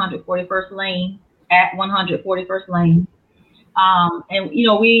just 141st Lane at 141st Lane. And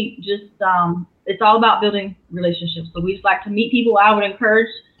we just it's all about building relationships. So we just like to meet people. I would encourage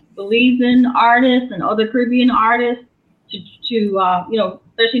Belizean artists and other Caribbean artists to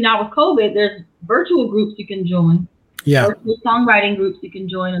especially now with COVID, there's virtual groups you can join. Yeah. Virtual songwriting groups you can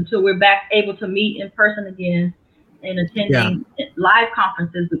join until we're back able to meet in person again and attending live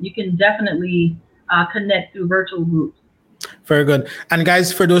conferences. But you can definitely connect through virtual groups. Very good. And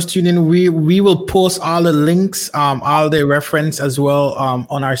guys, for those tuning in, we will post all the links, all the reference as well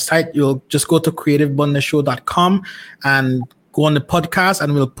on our site. You'll just go to creativebundeshow.com and go on the podcast,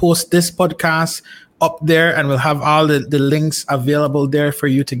 and we'll post this podcast up there, and we'll have all the links available there for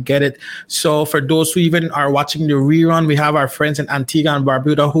you to get it. So for those who even are watching the rerun, we have our friends in Antigua and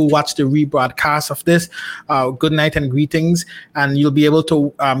Barbuda who watch the rebroadcast of this. Good night and greetings. And you'll be able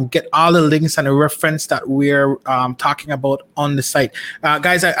to get all the links and the reference that we're talking about on the site.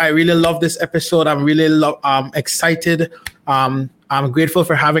 Guys, I really love this episode. I'm really excited. I'm grateful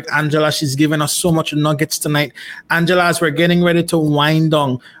for having Angela. She's given us so much nuggets tonight. Angela, as we're getting ready to wind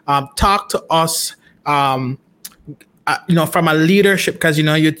down, talk to us, from a leadership, because,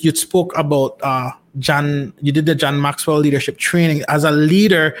 you spoke about you did the John Maxwell leadership training. As a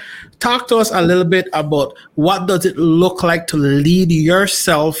leader, talk to us a little bit about what does it look like to lead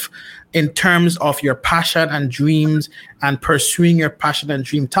yourself in terms of your passion and dreams and pursuing your passion and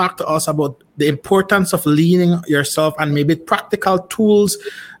dream. Talk to us about the importance of leading yourself and maybe practical tools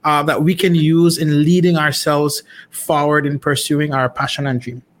that we can use in leading ourselves forward in pursuing our passion and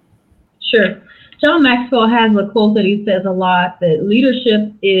dream. Sure. John Maxwell has a quote that he says a lot, that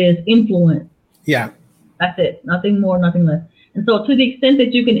leadership is influence. Yeah. That's it. Nothing more, nothing less. And so to the extent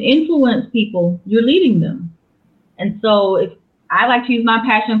that you can influence people, you're leading them. And so if I like to use my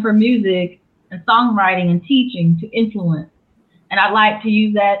passion for music and songwriting and teaching to influence. And I like to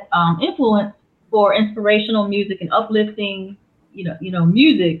use that influence for inspirational music and uplifting,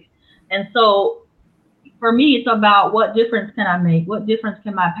 music. And so for me, it's about what difference can I make? What difference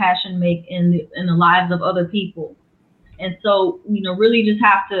can my passion make in the lives of other people? And so, really just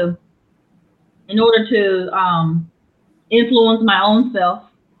have to, in order to influence my own self,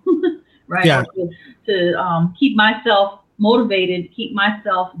 right? Yeah. To keep myself motivated, keep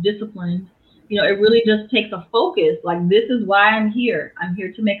myself disciplined. It really just takes a focus. Like, this is why I'm here. I'm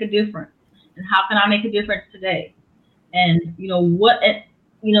here to make a difference. And how can I make a difference today? And,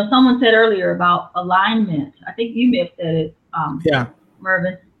 someone said earlier about alignment. I think you may have said it,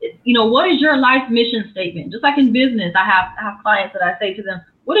 Mervin. What is your life mission statement? Just like in business, I have clients that I say to them,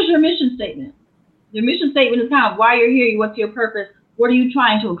 what is your mission statement? Your mission statement is kind of why you're here, what's your purpose, what are you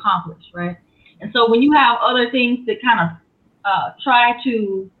trying to accomplish, right? And so when you have other things that kind of try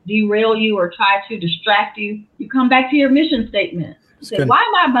to derail you or try to distract you, you come back to your mission statement. You say, why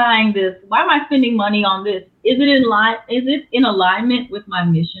am I buying this? Why am I spending money on this? Is it in alignment with my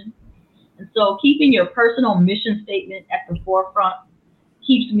mission? And so keeping your personal mission statement at the forefront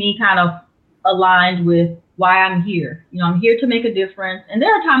keeps me kind of aligned with why I'm here. I'm here to make a difference. And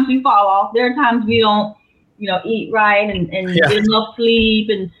there are times we fall off. There are times we don't, eat right and get enough sleep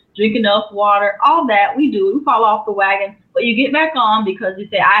and drink enough water. All that we do. We fall off the wagon. But you get back on because you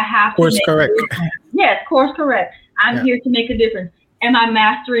say, I have to make a difference. Yes, course correct. I'm here to make a difference. Am I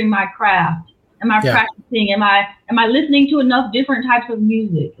mastering my craft? Am I practicing? Am I listening to enough different types of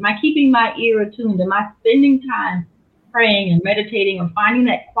music? Am I keeping my ear attuned? Am I spending time praying and meditating or finding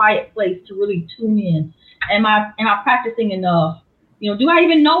that quiet place to really tune in? Am I practicing enough? Do I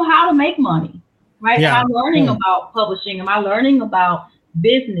even know how to make money? Right? Am I learning about publishing? Am I learning about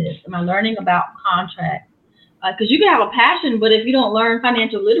business? Am I learning about contracts? Because you can have a passion, but if you don't learn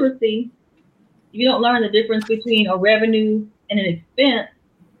financial literacy, if you don't learn the difference between a revenue and an expense,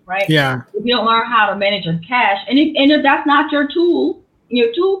 right? Yeah. If you don't learn how to manage your cash, and if that's not your tool, in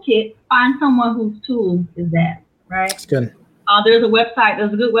your toolkit, find someone whose tool is that, right? That's good. There's a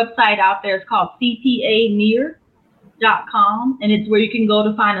good website out there. It's called cpanear.com, and it's where you can go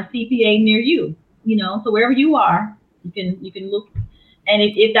to find a CPA near you. So wherever you are, you can look. And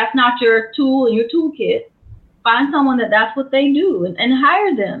if that's not your tool in your toolkit, find someone that's what they do and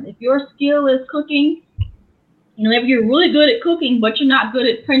hire them. If your skill is cooking, if you're really good at cooking, but you're not good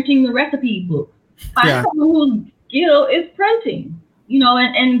at printing the recipe book, find someone whose skill is printing,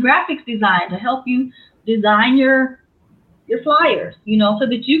 and graphics design to help you design your flyers, so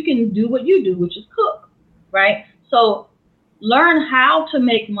that you can do what you do, which is cook, right? So learn how to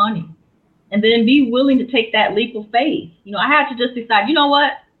make money and then be willing to take that leap of faith. I had to just decide,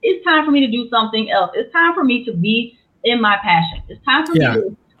 what? It's time for me to do something else. It's time for me to be in my passion. It's time for me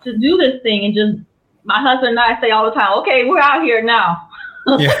to do this thing. And just, my husband and I say all the time, okay, we're out here now.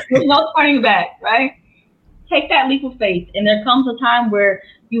 There's no turning back, right? Take that leap of faith. And there comes a time where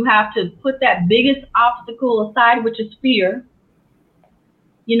you have to put that biggest obstacle aside, which is fear.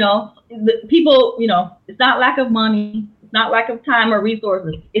 People, it's not lack of money. It's not lack of time or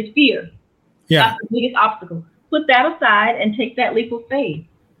resources. It's fear. Yeah. That's the biggest obstacle. Put that aside and take that leap of faith.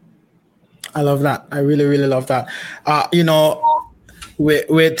 I love that. I really, really love that.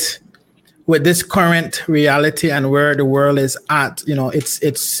 With this current reality and where the world is at,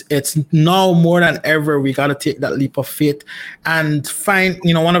 it's now more than ever, we got to take that leap of faith and find,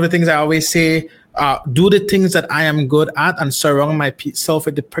 one of the things I always say, do the things that I am good at and surround myself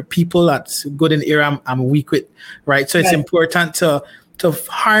with the people that's good in the area I'm weak with, right? So it's important to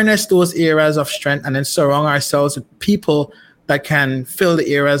harness those areas of strength and then surround ourselves with people that can fill the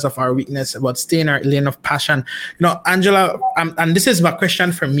areas of our weakness, but stay in our lane of passion. Angela, and this is my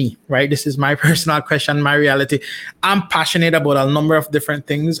question for me, right? This is my personal question, my reality. I'm passionate about a number of different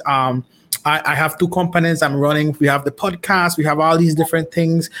things. I have 2 companies I'm running. We have the podcast. We have all these different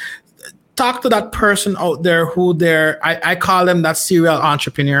things. Talk to that person out there who I call them that serial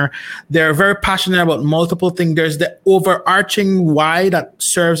entrepreneur. They're very passionate about multiple things. There's the overarching why that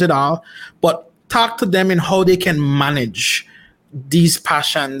serves it all, but talk to them in how they can manage these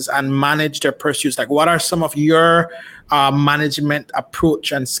passions and manage their pursuits. Like, what are some of your management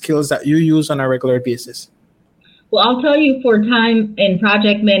approach and skills that you use on a regular basis? Well, I'll tell you, for time and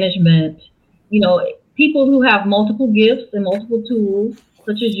project management, people who have multiple gifts and multiple tools,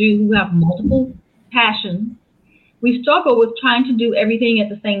 such as you, who have multiple passions, we struggle with trying to do everything at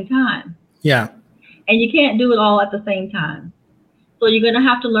the same time. Yeah. And you can't do it all at the same time. So you're going to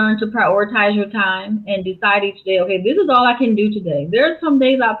have to learn to prioritize your time and decide each day, okay, this is all I can do today. There are some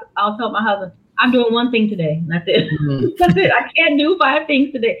days I'll tell my husband, I'm doing one thing today, and that's it. Mm-hmm. That's it. I can't do 5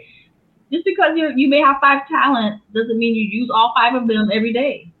 things today. Just because you may have 5 talents doesn't mean you use all 5 of them every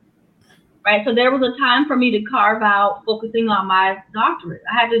day, right? So there was a time for me to carve out focusing on my doctorate.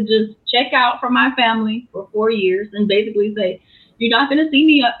 I had to just check out from my family for 4 years and basically say, you're not going to see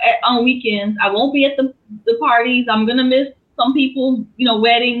me on weekends. I won't be at the parties. I'm going to miss some people's,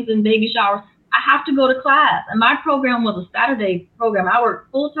 weddings and baby showers. I have to go to class. And my program was a Saturday program. I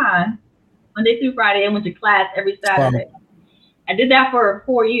worked full time, Monday through Friday, and went to class every Saturday. Wow. I did that for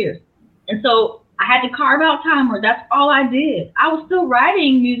 4 years. And so I had to carve out time where that's all I did. I was still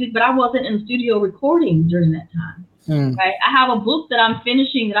writing music, but I wasn't in the studio recording during that time. Right? I have a book that I'm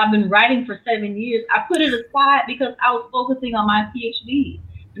finishing that I've been writing for 7 years. I put it aside because I was focusing on my PhD.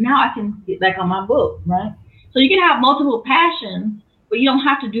 Now I can get back on my book, right? So you can have multiple passions, but you don't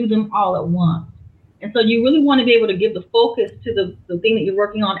have to do them all at once. And so you really want to be able to give the focus to the thing that you're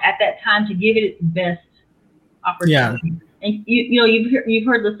working on at that time to give it its best opportunity. Yeah. And you've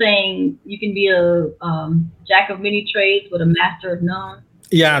heard the saying, you can be a jack of many trades, but a master of none.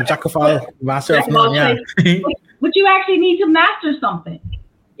 Yeah, jack of all, master of none. Yeah. But you actually need to master something.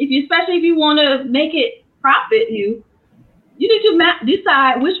 Especially if you want to make it profit you need to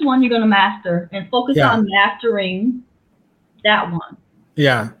decide which one you're going to master and focus on mastering that one.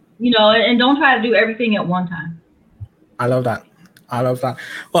 Yeah. And don't try to do everything at one time. I love that.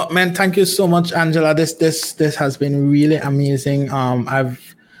 Well, man, thank you so much, Angela. This has been really amazing.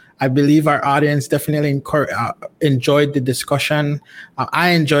 I believe our audience definitely enjoyed the discussion. I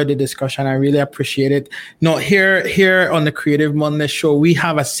enjoyed the discussion. I really appreciate it. Here on the Creative Monday show, we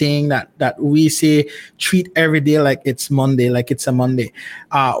have a saying that we say, treat every day like it's Monday, like it's a Monday.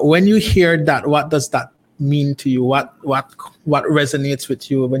 When you hear that, what does that mean to you? What resonates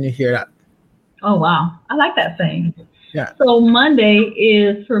with you when you hear that? Oh, wow. I like that saying. Yeah. So Monday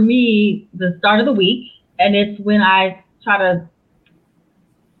is for me the start of the week, and it's when I try to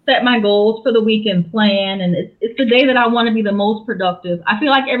set my goals for the week and plan, and it's the day that I want to be the most productive. I feel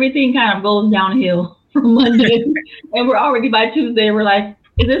like everything kind of goes downhill from Monday, and we're already by Tuesday. We're like,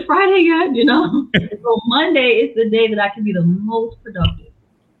 is it Friday yet? So Monday is the day that I can be the most productive,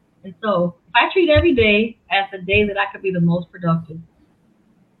 and so if I treat every day as the day that I could be the most productive.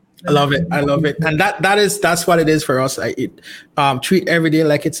 I love it. And that's what it is for us. Treat every day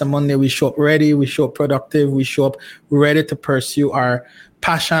like it's a Monday. We show up ready, we show up productive, we show up ready to pursue our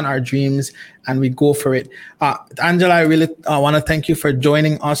passion, our dreams, and we go for it. Angela, I really want to thank you for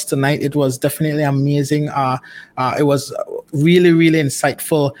joining us tonight. It was definitely amazing. It was really, really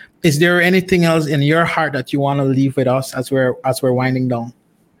insightful. Is there anything else in your heart that you want to leave with us as we're winding down?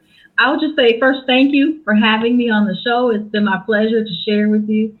 I would just say first, thank you for having me on the show. It's been my pleasure to share with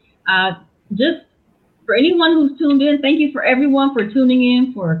you. Just for anyone who's tuned in, thank you for everyone for tuning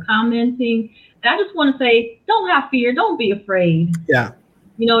in, for commenting. And I just want to say, don't have fear. Don't be afraid. Yeah.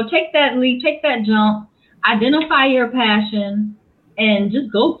 Take that leap, take that jump, identify your passion, and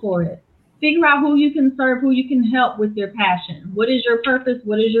just go for it. Figure out who you can serve, who you can help with your passion. What is your purpose?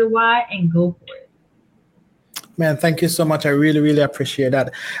 What is your why? And go for it. Man, thank you so much. I really, really appreciate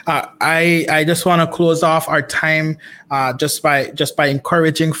that. I just want to close off our time just by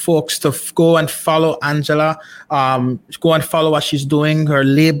encouraging folks to go and follow Angela. Go and follow what she's doing, her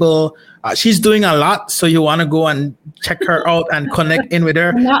label. She's doing a lot, so you want to go and check her out and connect in with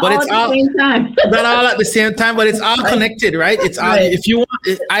her. Not it's all at the same time. Not all at the same time, but it's all connected, right? It's all. Right. If you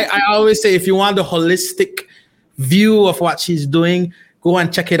want, I always say, if you want the holistic view of what she's doing, go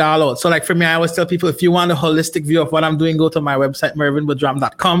and check it all out. So like for me, I always tell people, if you want a holistic view of what I'm doing, go to my website,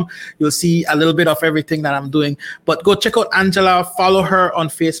 mervinbudram.com. You'll see a little bit of everything that I'm doing. But go check out Angela, follow her on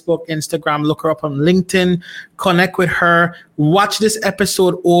Facebook, Instagram, look her up on LinkedIn, connect with her, watch this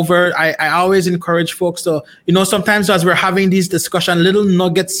episode over. I always encourage folks to, sometimes as we're having these discussions, little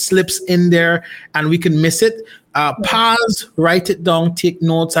nuggets slips in there and we can miss it. Pause, write it down, take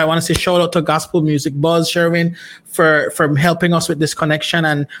notes. I want to say shout out to Gospel Music Buzz, Sherwin, for helping us with this connection.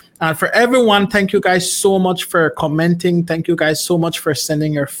 And for everyone, thank you guys so much for commenting. Thank you guys so much for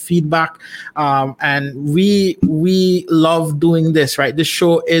sending your feedback. And we love doing this, right? This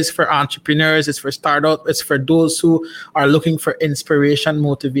show is for entrepreneurs. It's for startups. It's for those who are looking for inspiration,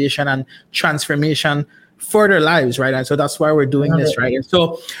 motivation, and transformation for their lives, right? And so that's why we're doing this, right? And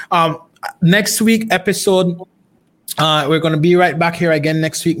so next week episode, we're going to be right back here again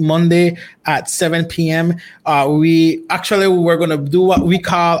next week, Monday at 7 p.m. We're going to do what we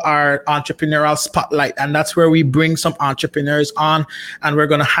call our entrepreneurial spotlight. And that's where we bring some entrepreneurs on and we're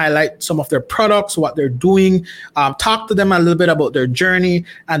going to highlight some of their products, what they're doing, talk to them a little bit about their journey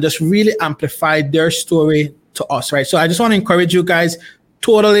and just really amplify their story to us, right? So I just want to encourage you guys,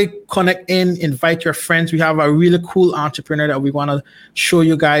 totally connect in, invite your friends. We have a really cool entrepreneur that we want to show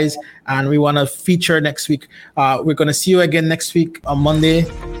you guys and we want to feature next week. We're going to see you again next week on Monday,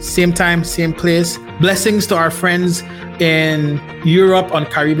 same time, same place. Blessings to our friends in Europe on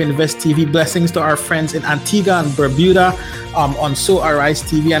Caribbean Invest TV. Blessings to our friends in Antigua and Bermuda on So Arise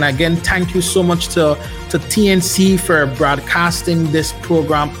TV. And again, thank you so much to TNC for broadcasting this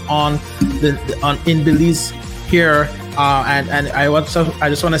program in Belize here. And I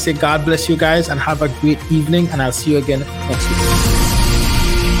just want to say God bless you guys and have a great evening, and I'll see you again next week.